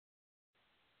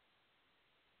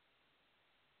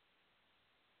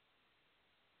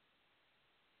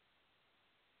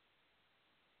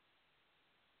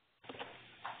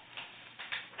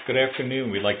Good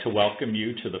afternoon. We'd like to welcome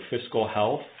you to the Fiscal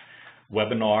Health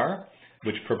webinar,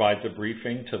 which provides a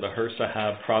briefing to the HRSA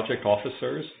HAB project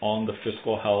officers on the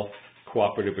Fiscal Health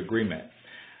Cooperative Agreement.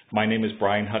 My name is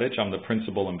Brian Huddich. I'm the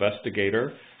Principal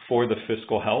Investigator for the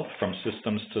Fiscal Health from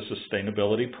Systems to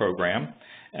Sustainability program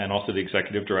and also the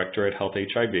Executive Director at Health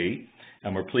HIB.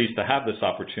 And we're pleased to have this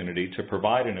opportunity to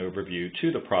provide an overview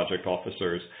to the project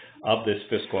officers of this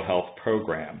Fiscal Health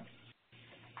program.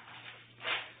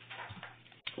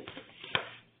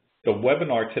 The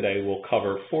webinar today will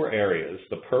cover 4 areas: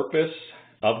 the purpose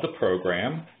of the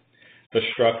program, the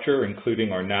structure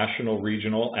including our national,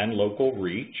 regional, and local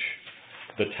reach,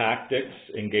 the tactics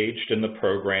engaged in the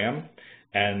program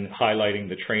and highlighting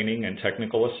the training and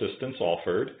technical assistance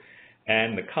offered,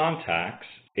 and the contacts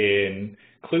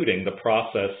including the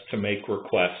process to make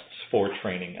requests for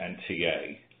training and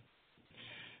TA.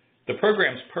 The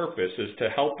program's purpose is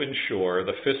to help ensure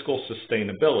the fiscal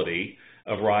sustainability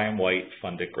of Ryan White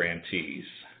funded grantees.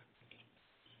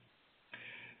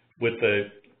 With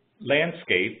the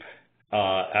landscape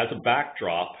as a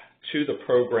backdrop to the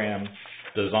program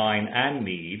design and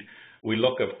need, we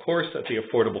look, of course, at the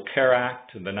Affordable Care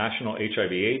Act, the National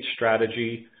HIV/AIDS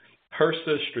Strategy,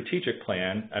 HRSA's strategic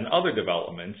plan, and other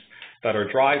developments that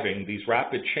are driving these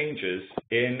rapid changes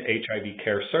in HIV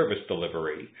care service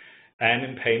delivery and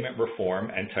in payment reform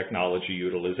and technology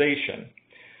utilization.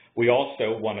 We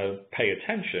also want to pay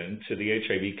attention to the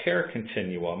HIV care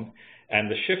continuum and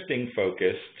the shifting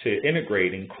focus to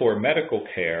integrating core medical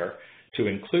care to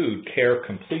include care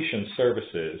completion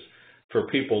services for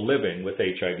people living with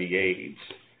HIV/AIDS.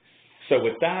 So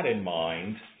with that in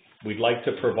mind, we'd like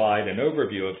to provide an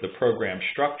overview of the program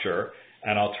structure,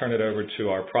 and I'll turn it over to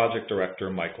our project director,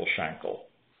 Michael Schenkel.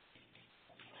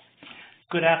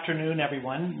 Good afternoon,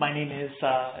 everyone. My name is,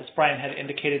 as Brian had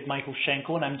indicated, Michael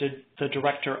Schenkel, and I'm the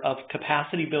Director of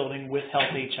Capacity Building with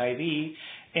Health HIV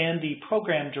and the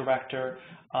Program Director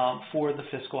for the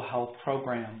Fiscal Health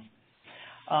Program.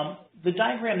 The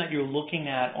diagram that you're looking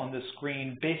at on the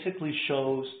screen basically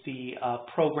shows the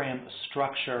program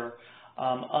structure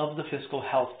of the Fiscal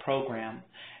Health Program,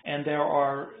 and there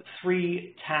are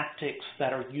 3 tactics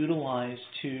that are utilized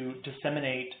to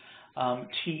disseminate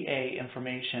TA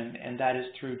information, and that is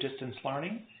through distance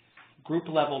learning, group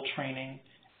level training,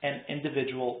 and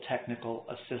individual technical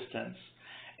assistance.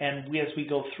 And as we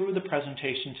go through the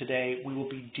presentation today, we will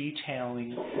be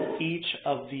detailing each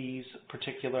of these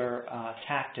particular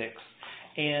tactics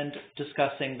and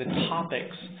discussing the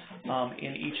topics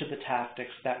in each of the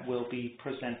tactics that will be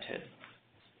presented.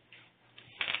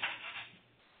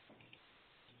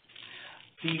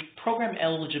 The program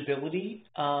eligibility,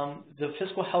 the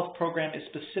Fiscal Health Program is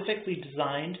specifically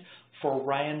designed for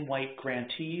Ryan White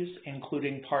grantees,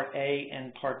 including Part A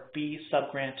and Part B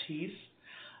subgrantees,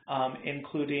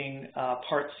 including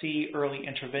Part C Early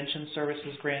Intervention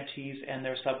Services grantees and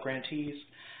their subgrantees,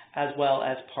 as well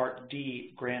as Part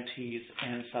D grantees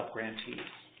and subgrantees.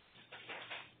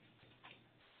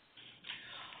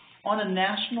 On a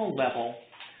national level,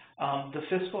 the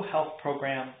Fiscal Health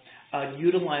Program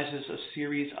utilizes a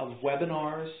series of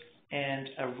webinars and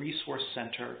a resource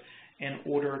center in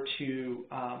order to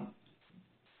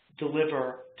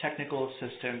deliver technical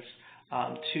assistance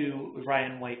to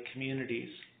Ryan White communities.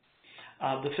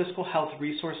 The Fiscal Health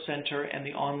Resource Center and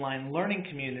the online learning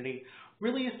community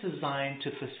really is designed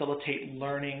to facilitate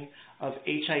learning of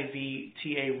HIV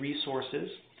TA resources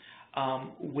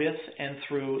with and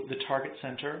through the Target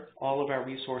Center. All of our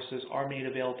resources are made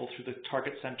available through the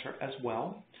Target Center as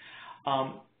well.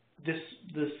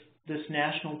 This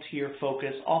national tier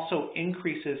focus also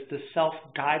increases the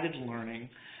self-guided learning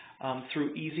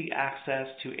through easy access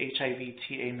to HIV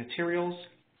TA materials,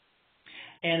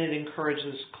 and it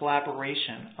encourages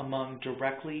collaboration among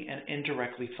directly and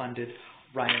indirectly funded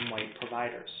Ryan White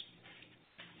providers.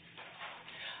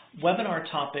 Webinar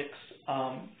topics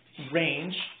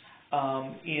range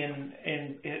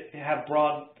have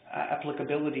broad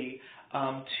applicability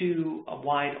to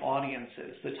wide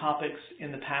audiences. The topics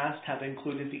in the past have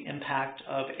included the impact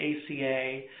of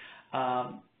ACA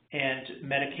and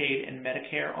Medicaid and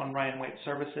Medicare on Ryan White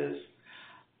services,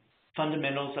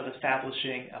 fundamentals of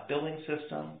establishing a billing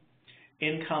system,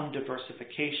 income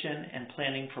diversification and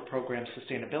planning for program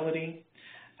sustainability,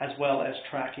 as well as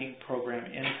tracking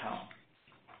program income.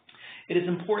 It is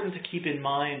important to keep in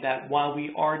mind that while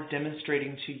we are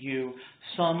demonstrating to you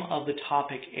some of the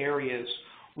topic areas,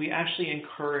 we actually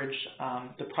encourage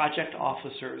the project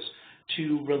officers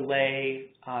to relay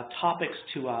topics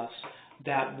to us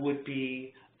that would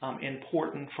be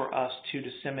important for us to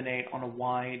disseminate on a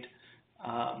wide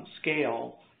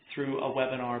scale through a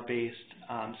webinar-based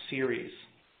series.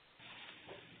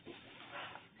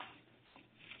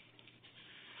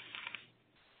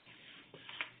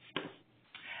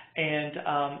 And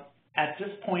at this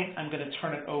point, I'm going to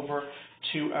turn it over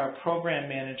to our program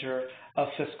manager of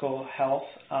Fiscal Health,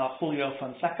 Julio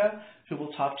Fonseca, who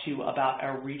will talk to you about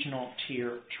our regional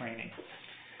tier training.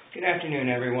 Good afternoon,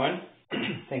 everyone.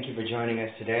 Thank you for joining us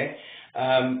today.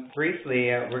 Briefly,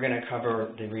 we're going to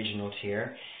cover the regional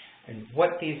tier. And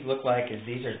what these look like is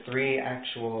these are 3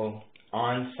 actual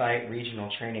on-site regional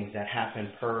trainings that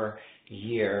happen per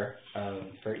year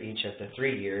for each of the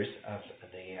 3 years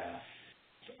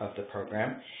of the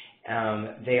program.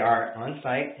 They are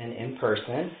on-site and in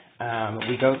person.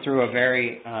 We go through a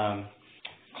very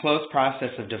close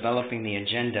process of developing the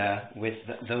agenda with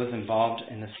those involved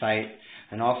in the site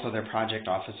and also their project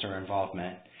officer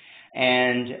involvement.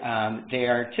 And they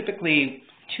are typically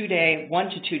 1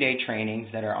 to 2 day trainings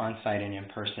that are on-site and in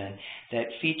person that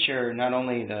feature not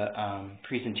only the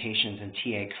presentations and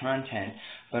TA content,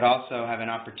 but also have an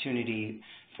opportunity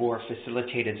for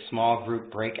facilitated small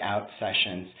group breakout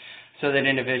sessions so that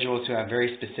individuals who have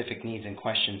very specific needs and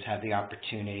questions have the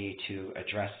opportunity to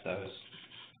address those.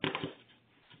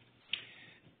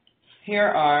 Here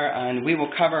are, and we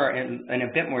will cover in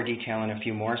a bit more detail in a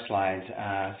few more slides,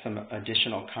 some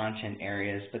additional content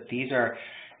areas, but these are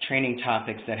training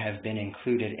topics that have been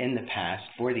included in the past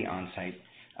for the on-site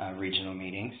regional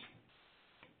meetings.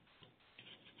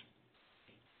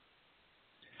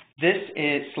 This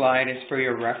slide is for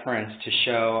your reference to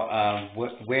show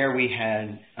where we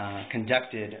had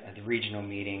conducted the regional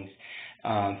meetings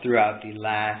throughout the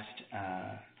last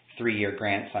 3-year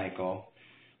grant cycle.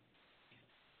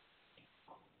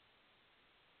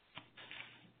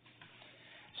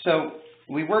 So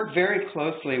we work very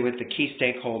closely with the key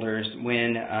stakeholders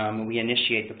when we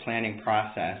initiate the planning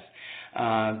process.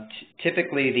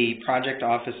 Typically, the project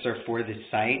officer for the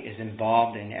site is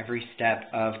involved in every step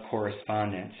of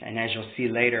correspondence. And as you'll see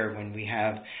later, when we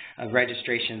have a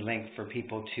registration link for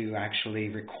people to actually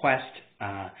request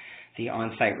the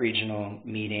on-site regional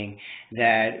meeting,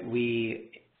 that we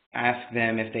ask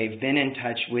them if they've been in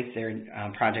touch with their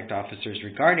project officers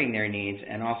regarding their needs,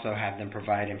 and also have them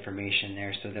provide information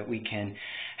there so that we can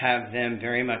have them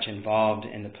very much involved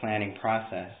in the planning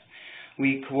process.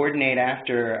 We coordinate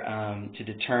after to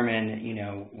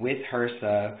determine, with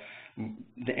HRSA,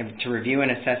 to review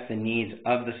and assess the needs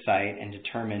of the site and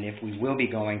determine if we will be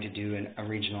going to do a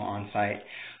regional on-site,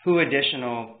 who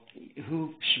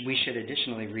we should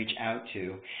additionally reach out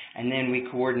to, and then we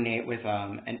coordinate with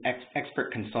an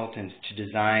expert consultants to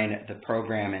design the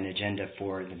program and agenda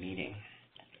for the meeting.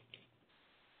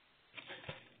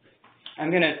 I'm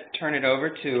going to turn it over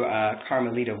to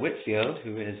Carmelita Whitfield,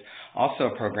 who is also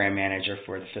a program manager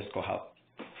for the Fiscal Health.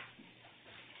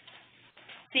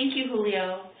 Thank you,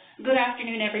 Julio. Good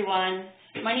afternoon, everyone.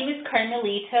 My name is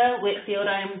Carmelita Whitfield.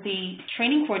 I'm the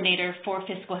training coordinator for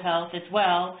Fiscal Health as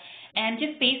well. And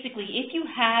just basically, if you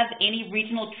have any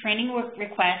regional training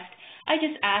request, I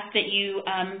just ask that you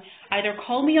either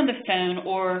call me on the phone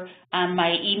or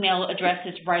my email address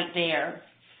is right there.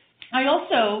 I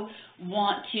also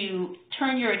want to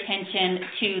turn your attention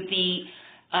to the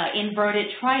inverted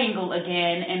triangle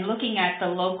again and looking at the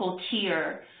local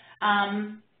tier.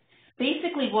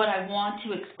 Basically, what I want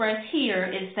to express here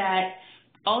is that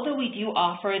although we do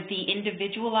offer the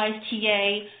individualized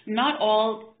TA, not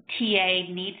all TA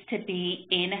needs to be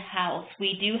in-house.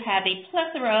 We do have a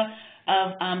plethora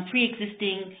of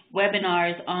pre-existing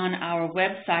webinars on our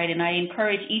website, and I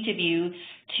encourage each of you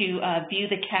to view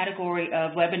the category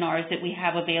of webinars that we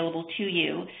have available to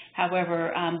you.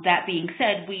 However, that being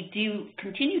said, we do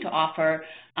continue to offer,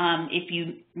 if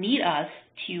you need us,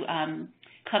 to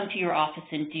come to your office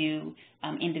and do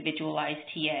individualized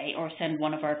TA or send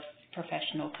one of our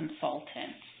professional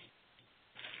consultants.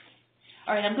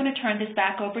 All right, I'm going to turn this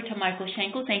back over to Michael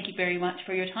Schenkel. Thank you very much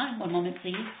for your time. One moment,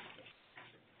 please.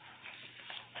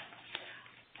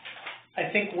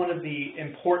 I think one of the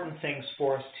important things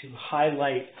for us to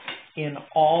highlight in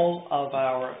all of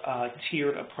our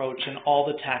tiered approach and all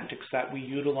the tactics that we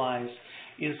utilize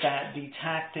is that the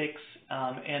tactics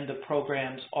and the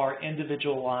programs are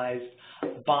individualized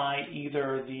by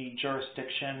either the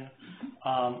jurisdiction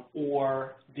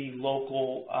or the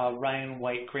local Ryan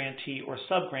White grantee or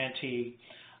sub-grantee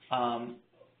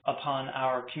upon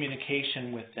our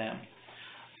communication with them.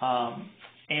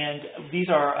 And these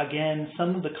are, again,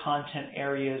 some of the content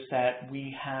areas that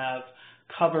we have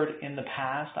covered in the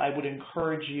past. I would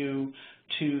encourage you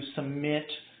to submit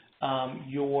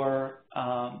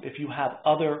if you have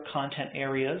other content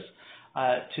areas,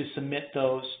 to submit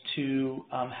those to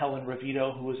Helen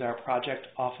Ravito, who is our project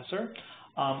officer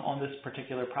on this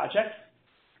particular project.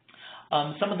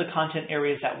 Some of the content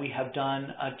areas that we have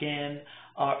done, again,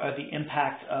 are the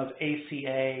impact of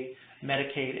ACA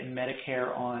Medicaid and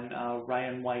Medicare on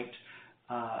Ryan White,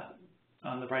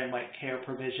 on the Ryan White Care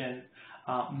provision,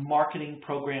 marketing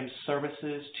program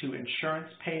services to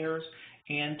insurance payers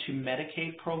and to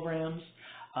Medicaid programs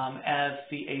as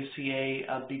the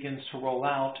ACA begins to roll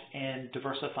out, and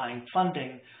diversifying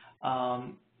funding.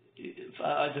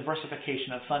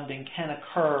 Diversification of funding can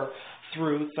occur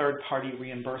through third-party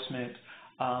reimbursement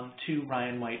to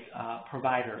Ryan White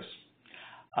providers.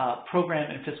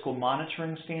 Program and fiscal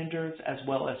monitoring standards, as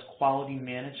well as quality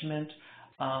management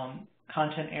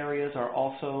content areas, are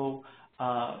also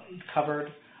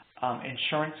covered.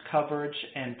 Insurance coverage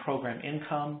and program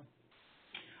income.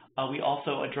 We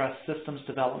also address systems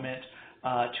development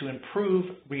to improve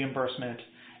reimbursement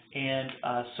and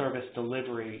service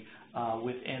delivery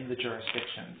within the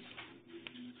jurisdictions.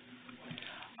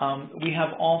 We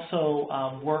have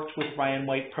also worked with Ryan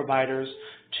White providers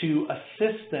to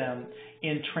assist them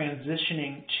in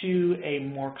transitioning to a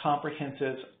more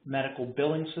comprehensive medical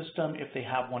billing system if they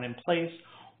have one in place,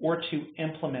 or to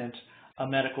implement a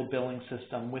medical billing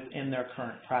system within their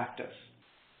current practice.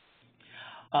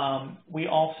 We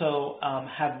also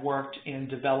have worked in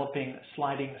developing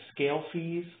sliding scale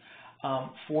fees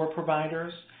for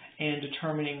providers and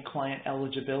determining client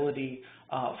eligibility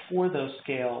for those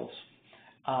scales,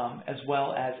 as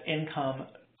well as income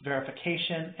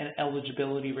verification and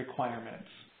eligibility requirements.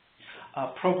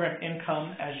 Program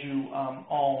income, as you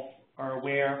all are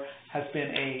aware, has been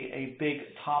a big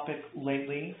topic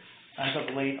lately, as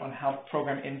of late, on how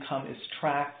program income is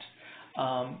tracked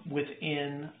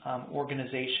within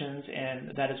organizations,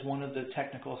 and that is one of the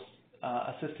technical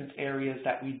assistance areas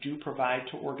that we do provide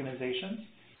to organizations,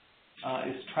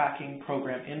 is tracking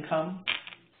program income.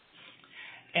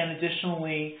 And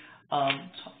additionally,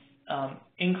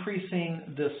 increasing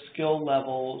the skill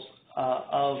levels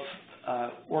of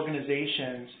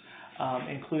organizations,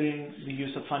 including the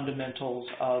use of fundamentals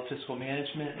of fiscal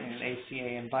management in an ACA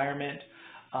environment,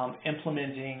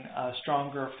 implementing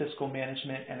stronger fiscal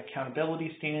management and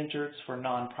accountability standards for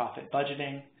nonprofit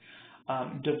budgeting,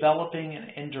 developing an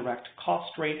indirect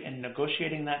cost rate and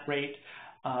negotiating that rate,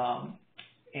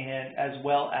 and as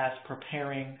well as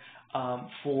preparing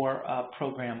for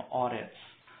program audits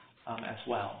as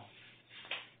well.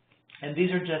 And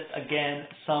these are just, again,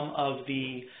 some of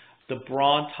the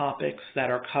broad topics that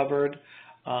are covered.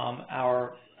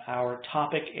 Our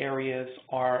topic areas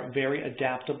are very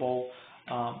adaptable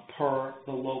per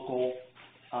the local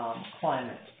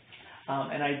climate.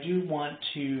 And I do want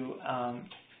to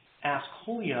ask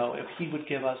Julio if he would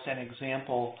give us an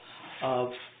example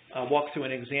of, walk through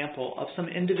an example of some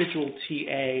individual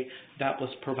TA that was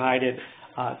provided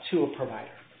to a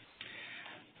provider.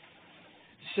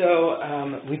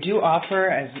 So we do offer,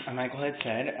 as Michael had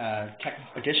said,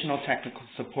 additional technical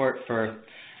support for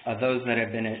those that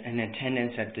have been in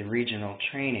attendance at the regional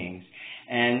trainings.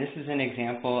 And this is an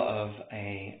example of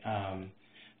a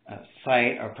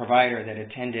site or provider that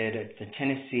attended the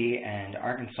Tennessee and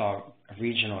Arkansas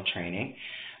regional training,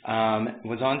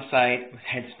 was on site,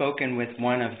 had spoken with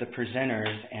one of the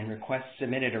presenters, and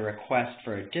submitted a request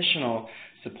for additional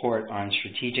support on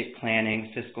strategic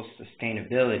planning, fiscal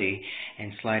sustainability,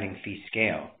 and sliding fee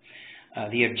scale.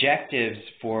 The objectives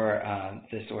for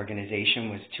this organization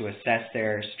was to assess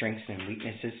their strengths and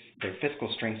weaknesses, their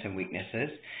fiscal strengths and weaknesses,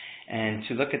 and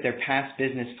to look at their past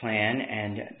business plan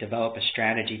and develop a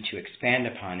strategy to expand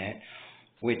upon it,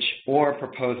 or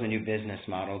propose a new business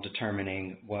model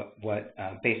determining what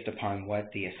based upon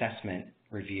what the assessment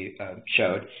review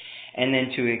showed, and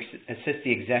then to assist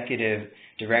the executive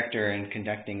director in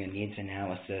conducting a needs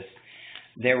analysis.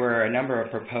 There were a number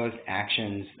of proposed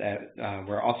actions that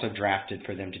were also drafted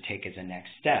for them to take as a next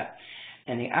step.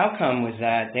 And the outcome was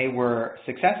that they were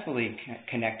successfully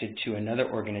connected to another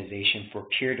organization for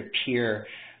peer-to-peer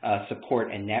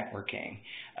support and networking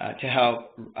to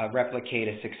help replicate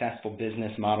a successful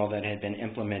business model that had been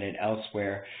implemented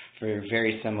elsewhere for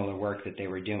very similar work that they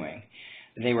were doing.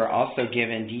 They were also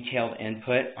given detailed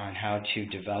input on how to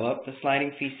develop the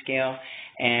sliding fee scale,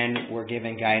 and were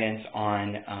given guidance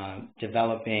on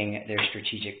developing their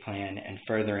strategic plan and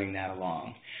furthering that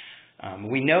along.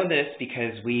 We know this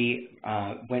because we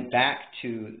went back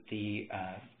to the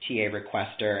TA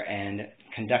requester and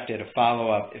conducted a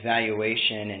follow-up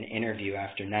evaluation and interview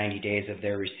after 90 days of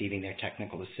their receiving their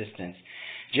technical assistance,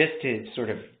 just to sort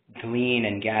of glean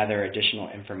and gather additional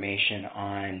information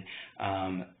on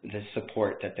the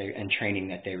support and training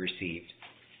that they received.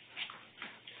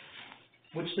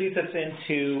 Which leads us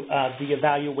into the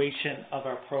evaluation of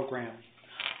our program.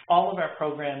 All of our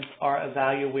programs are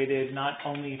evaluated not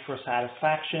only for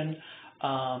satisfaction,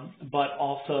 but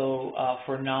also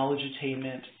for knowledge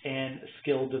attainment and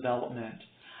skill development.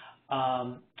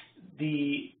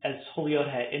 as Julio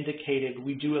had indicated,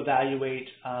 we do evaluate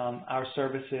our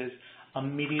services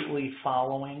immediately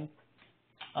following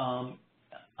an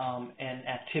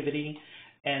activity,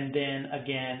 and then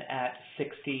again at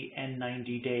 60 and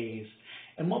 90 days.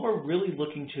 And what we're really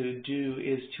looking to do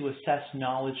is to assess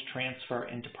knowledge transfer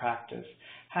into practice.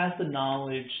 Has the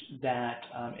knowledge that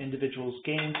individuals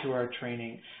gained through our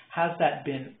training, has that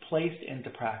been placed into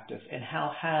practice? And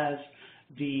how has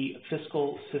the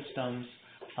fiscal systems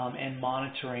and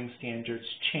monitoring standards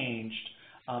changed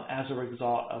as a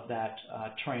result of that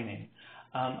training?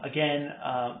 Again,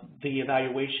 the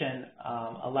evaluation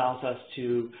allows us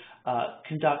to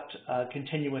conduct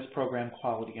continuous program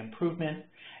quality improvement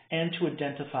and to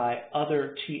identify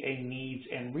other TA needs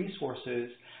and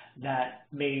resources that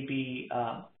may be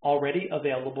already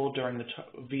available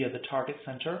via the Target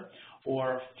Center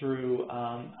or through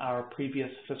our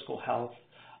previous fiscal health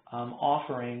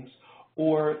offerings,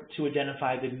 or to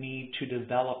identify the need to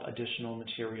develop additional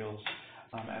materials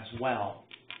as well.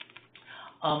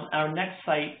 Our next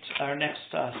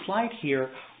slide here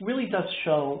really does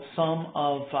show some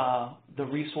of the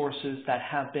resources that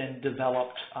have been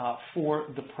developed for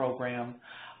the program.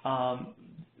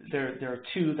 There are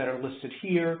two that are listed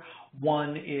here.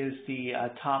 One is the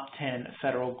top 10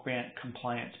 federal grant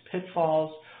compliance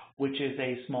pitfalls, which is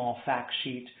a small fact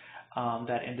sheet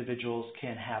that individuals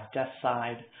can have desk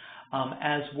side,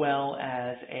 as well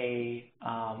as a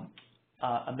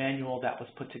manual that was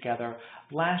put together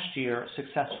last year,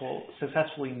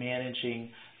 successfully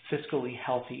managing fiscally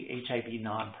healthy HIV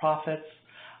nonprofits,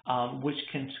 which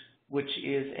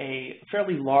is a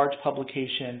fairly large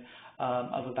publication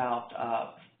of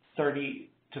about 30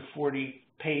 to 40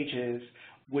 pages,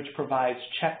 which provides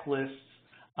checklists,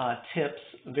 tips,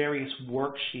 various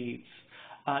worksheets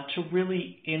to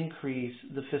really increase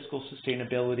the fiscal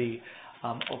sustainability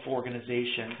of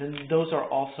organizations. And those are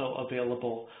also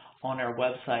available on our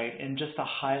website, and just a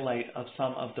highlight of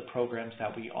some of the programs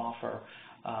that we offer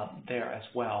there as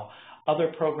well. Other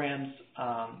programs,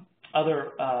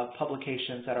 other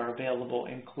publications that are available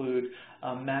include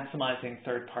maximizing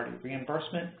third-party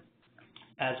reimbursement,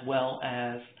 as well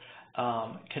as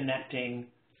connecting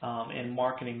and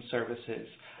marketing services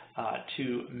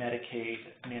to Medicaid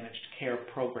managed care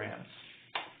programs.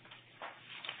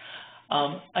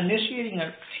 Initiating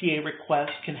a TA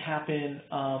request can happen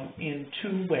in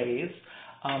two ways.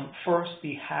 First,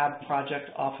 the HAB project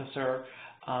officer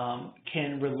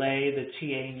can relay the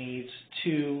TA needs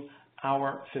to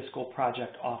our fiscal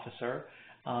project officer,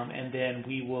 and then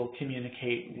we will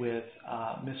communicate with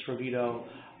Ms. Ravito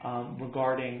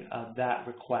regarding that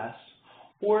request.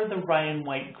 Or the Ryan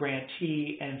White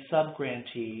grantee and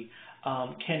sub-grantee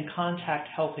can contact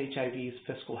Health HIV's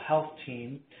fiscal health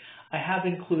team. I have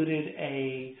included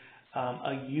a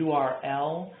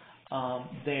URL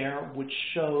there which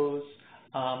shows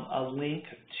a link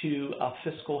to a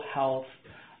fiscal health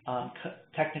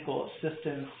technical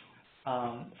assistance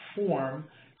form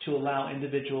to allow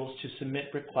individuals to submit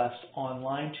requests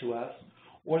online to us,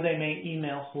 or they may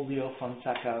email Julio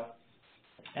Fonseca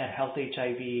at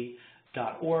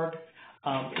healthhiv.org,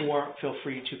 or feel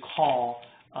free to call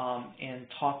and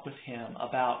talk with him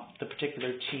about the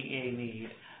particular TA need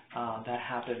that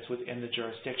happens within the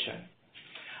jurisdiction.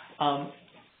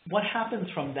 What happens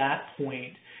from that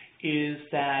point is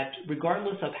that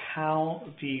regardless of how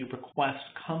the request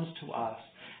comes to us,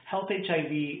 Health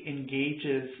HIV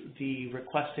engages the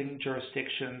requesting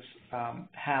jurisdiction's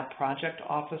HAB project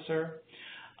officer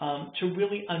to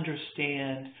really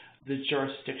understand the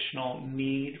jurisdictional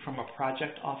need from a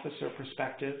project officer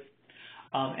perspective.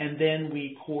 And then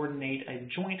we coordinate a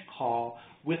joint call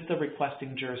with the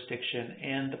requesting jurisdiction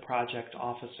and the project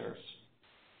officers.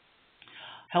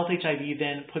 Health HIV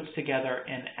then puts together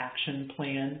an action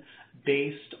plan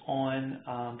based on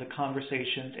the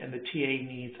conversations and the TA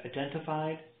needs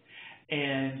identified,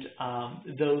 and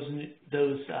those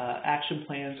action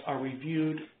plans are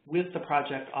reviewed with the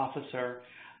project officer,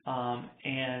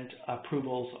 and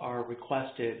approvals are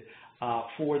requested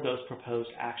for those proposed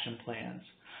action plans.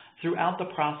 Throughout the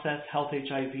process, Health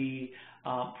HIV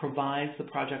provides the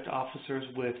project officers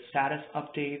with status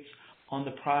updates on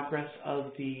the progress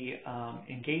of the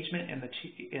engagement and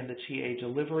the TA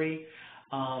delivery,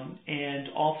 and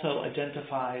also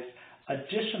identifies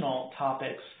additional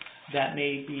topics that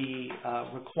may be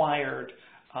required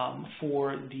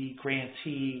for the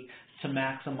grantee to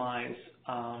maximize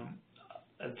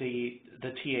the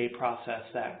TA process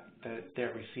that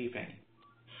they're receiving.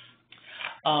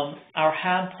 Our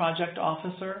HAB project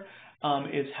officer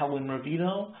is Helen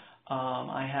Ravito.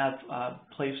 I have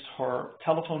placed her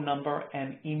telephone number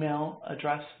and email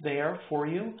address there for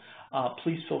you.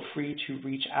 Please feel free to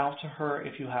reach out to her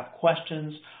if you have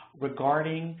questions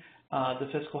regarding the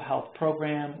Fiscal Health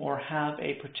Program or have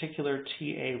a particular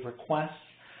TA request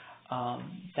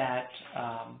that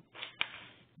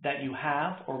you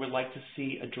have or would like to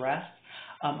see addressed.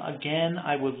 Again,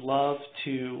 I would love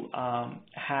to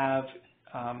have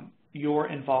your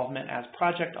involvement as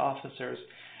project officers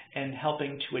in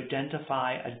helping to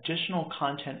identify additional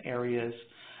content areas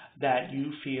that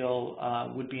you feel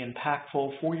would be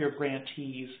impactful for your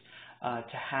grantees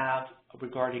to have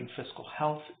regarding fiscal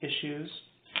health issues.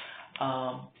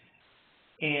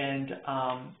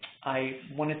 I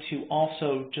wanted to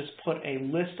also just put a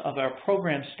list of our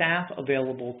program staff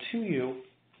available to you.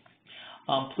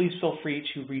 Please feel free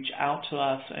to reach out to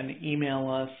us and email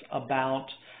us about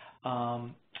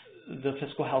the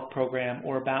Fiscal Health Program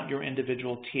or about your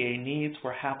individual TA needs.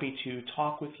 We're happy to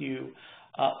talk with you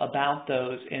about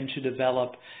those and to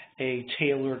develop a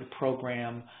tailored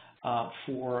program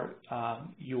for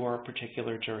your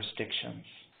particular jurisdictions.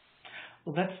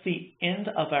 Well, that's the end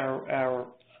of our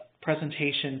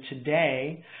presentation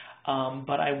today,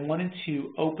 but I wanted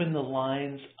to open the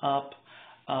lines up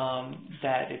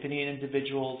that if any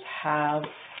individuals have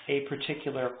a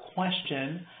particular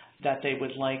question that they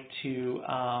would like to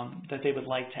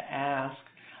ask,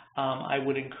 I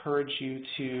would encourage you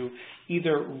to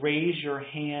either raise your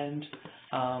hand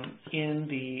in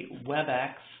the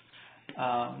WebEx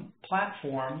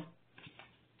platform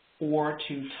or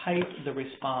to type the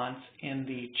response in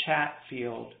the chat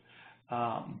field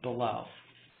below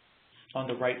on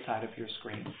the right side of your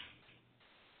screen.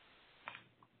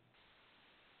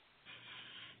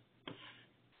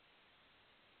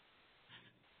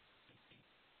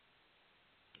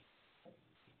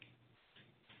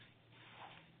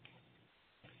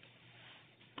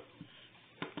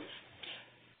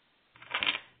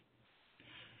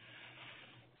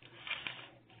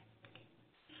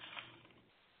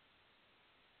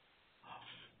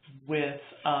 With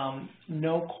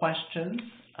no questions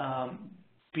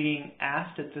being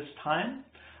asked at this time,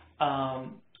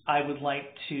 I would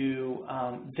like to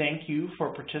thank you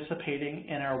for participating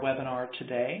in our webinar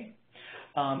today.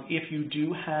 If you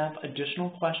do have additional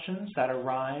questions that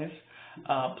arise,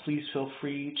 please feel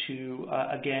free to,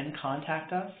 again,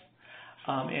 contact us,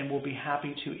 and we'll be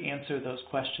happy to answer those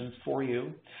questions for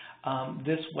you.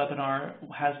 This webinar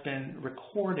has been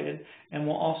recorded and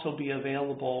will also be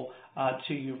available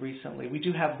to you recently. We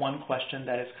do have one question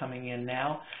that is coming in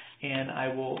now, and I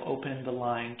will open the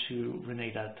line to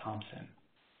Renata Thompson.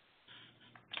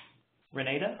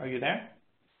 Renata, are you there?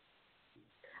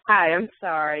 Hi, I'm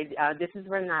sorry. This is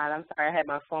Renata. I'm sorry, I had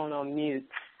my phone on mute.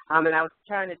 And I was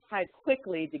trying to type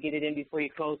quickly to get it in before you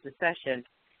close the session.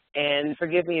 And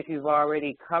forgive me if you've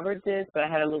already covered this, but I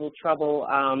had a little trouble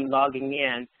logging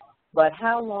in. But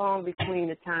how long between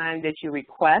the time that you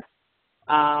request,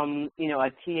 a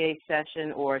TA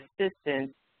session or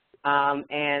assistance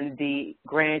and the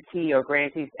grantee or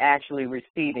grantees actually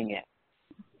receiving it?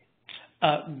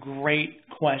 Great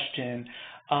question.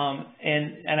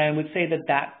 And I would say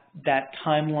that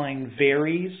timeline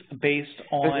varies based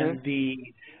on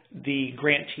the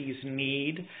grantee's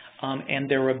need and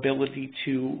their ability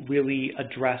to really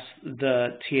address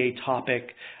the TA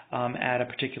topic at a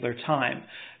particular time.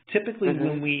 Typically,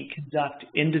 when we conduct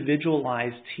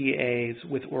individualized TAs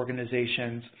with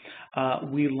organizations,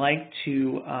 we like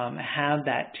to have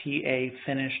that TA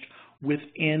finished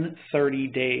within 30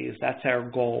 days. That's our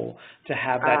goal, to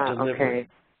have that delivered. Okay.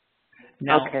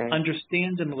 Now,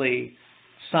 understandably,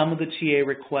 some of the TA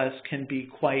requests can be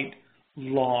quite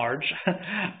large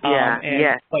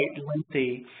and quite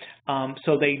lengthy,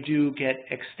 so they do get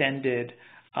extended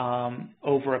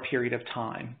over a period of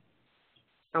time.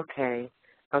 Okay.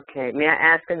 Okay. May I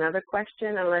ask another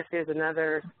question, unless there's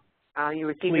another, you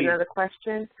received another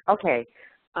question? Okay.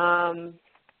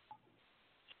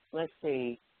 Let's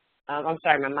see. I'm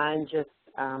sorry, my mind just,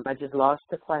 I just lost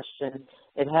the question.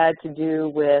 It had to do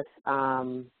with,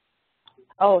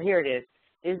 here it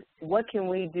is. What can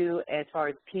we do as far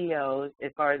as POs,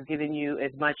 as far as giving you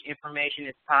as much information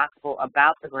as possible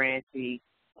about the grantee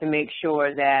to make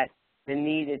sure that the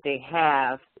need that they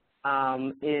have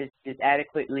is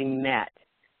adequately met?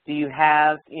 Do you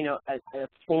have, a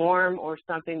form or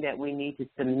something that we need to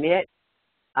submit?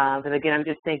 Because again, I'm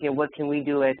just thinking, what can we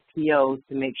do as POs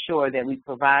to make sure that we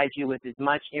provide you with as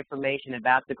much information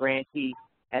about the grantee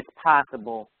as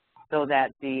possible so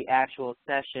that the actual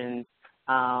session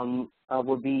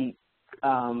will be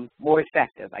more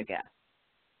effective, I guess?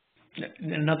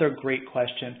 Another great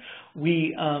question.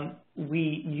 We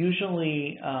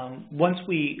usually, once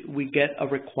we get a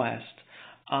request,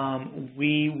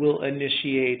 we will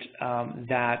initiate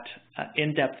that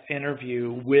in-depth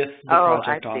interview with the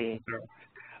project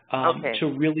officer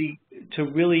to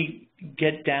really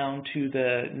get down to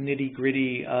the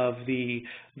nitty-gritty of the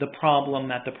problem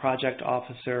that the project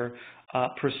officer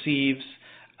perceives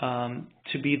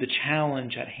to be the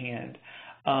challenge at hand.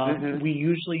 We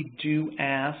usually do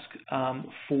ask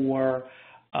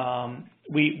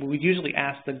we usually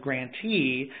ask the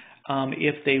grantee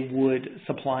if they would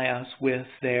supply us with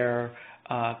their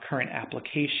current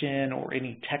application or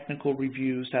any technical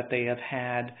reviews that they have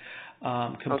had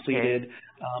completed,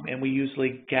 and we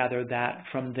usually gather that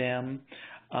from them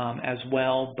as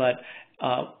well. But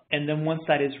and then once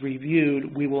that is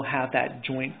reviewed, we will have that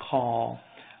joint call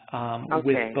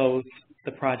with both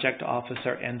the project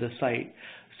officer and the site.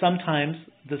 Sometimes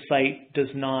the site does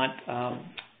not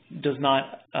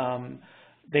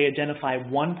they identify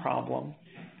one problem,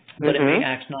 but it may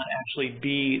not actually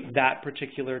be that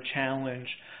particular challenge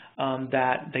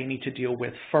that they need to deal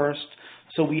with first.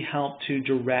 So we help to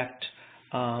direct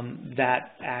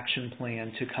that action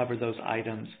plan to cover those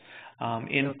items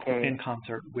in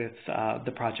concert with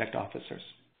the project officers.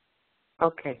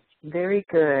 Okay, very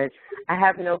good. I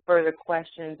have no further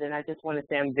questions, and I just want to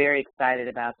say I'm very excited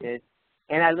about this,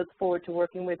 and I look forward to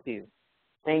working with you.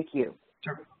 Thank you.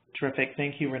 Terrific.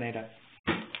 Thank you, Renata.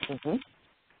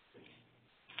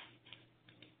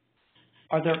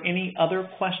 Are there any other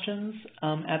questions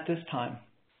at this time?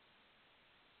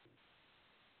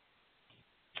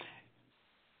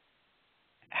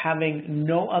 Having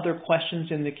no other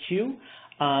questions in the queue,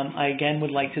 I again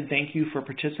would like to thank you for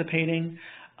participating.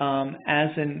 As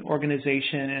an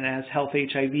organization and as Health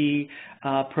HIV,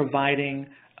 providing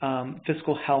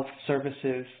fiscal health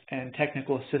services and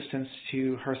technical assistance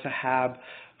to HRSA HAB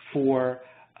for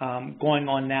going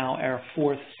on now our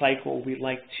 4th cycle, we'd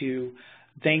like to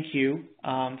thank you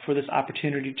for this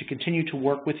opportunity to continue to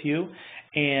work with you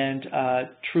and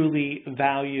truly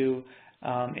value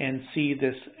and see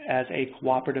this as a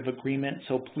cooperative agreement.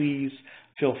 So please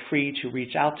feel free to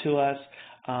reach out to us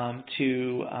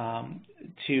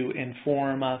to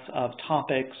inform us of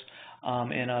topics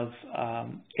and of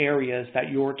areas that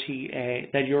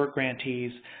your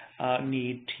grantees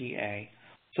need TA.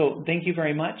 So thank you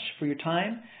very much for your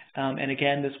time. And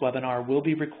again, this webinar will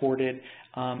be recorded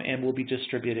and will be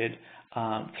distributed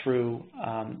through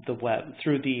the web,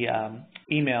 through the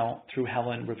email through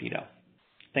Helen Ravito.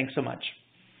 Thanks so much.